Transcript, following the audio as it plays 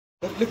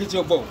Look at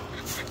your boat.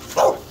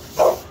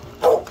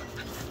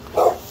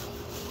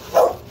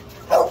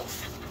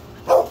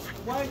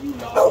 Why are you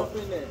locked up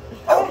in there?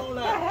 Come on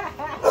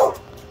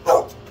out.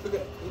 Look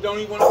at, you don't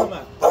even want to come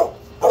out.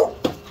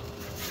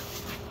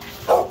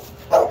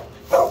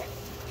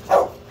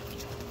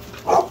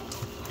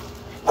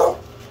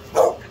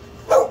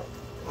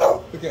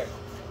 Look at it.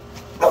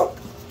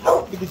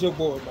 Look at your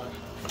boy, man.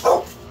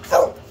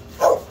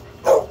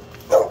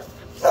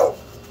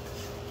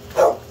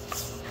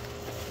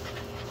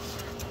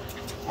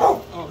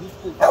 Oh, he's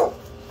cool.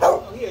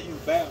 Oh, yeah, you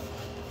bad.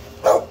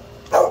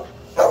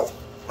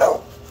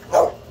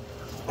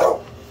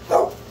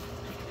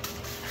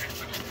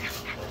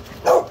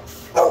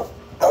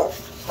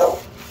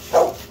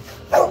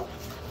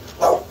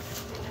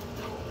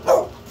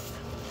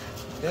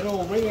 That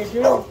old red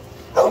girl,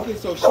 she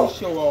gets so she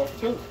show off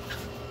too.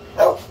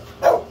 Come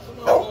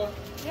on, boy.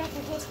 Yeah,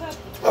 but what's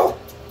happening?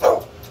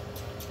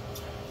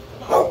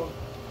 Come on.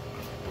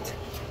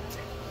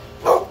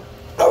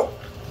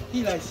 He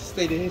likes to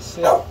stay to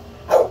himself.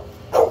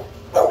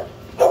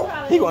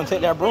 He gonna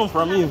take that broom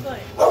from you.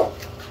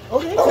 Oh,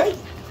 they take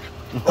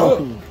it. Look,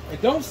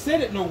 and don't set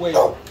it no way.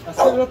 I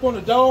set it up on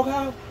the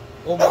doghouse.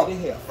 Oh man, they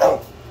have fun.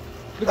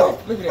 Look at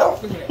that, look at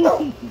that, look at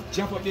that.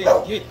 Jump up there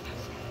and get it.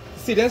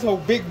 See, that's whole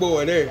big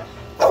boy there.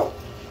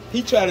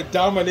 He try to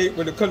dominate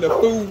when it comes to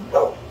food.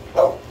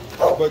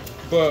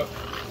 But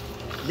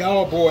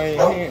y'all boy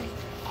ain't him.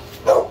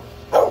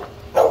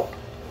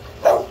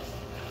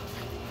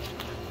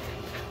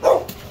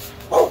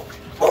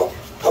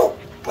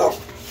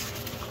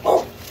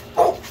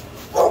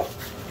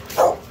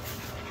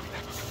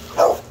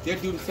 They'll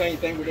do the same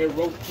thing with their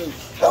rope too.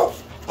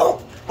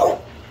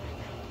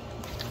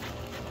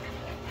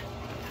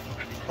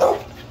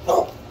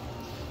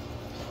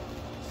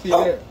 See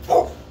that?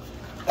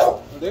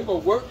 They gonna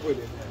work with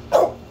it.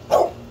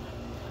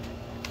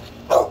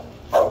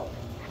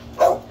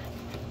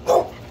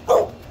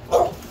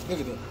 Look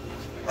at that.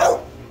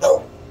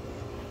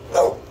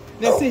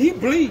 Now see, he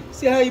bleed.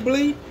 See how he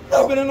bleed?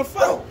 He been in a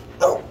fight.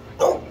 Don't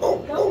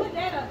put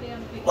that up there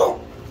on the video.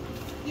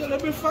 Yeah, they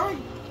been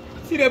fighting.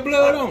 See that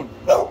blood on him?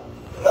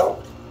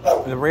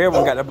 The red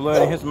one got the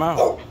blood in his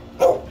mouth.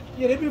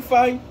 Yeah, they been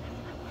fighting.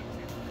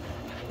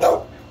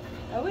 Oh,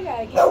 we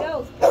gotta get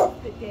those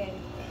posted, Daddy.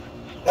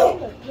 They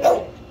look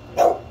good.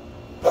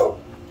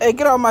 Hey,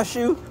 get off my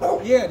shoe.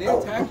 Yeah, they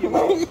attack you,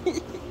 man.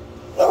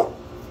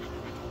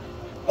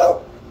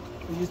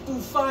 When you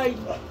through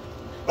fighting,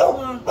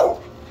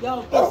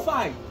 y'all through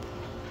fighting.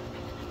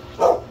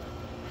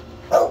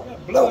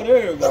 Got blood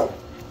everywhere.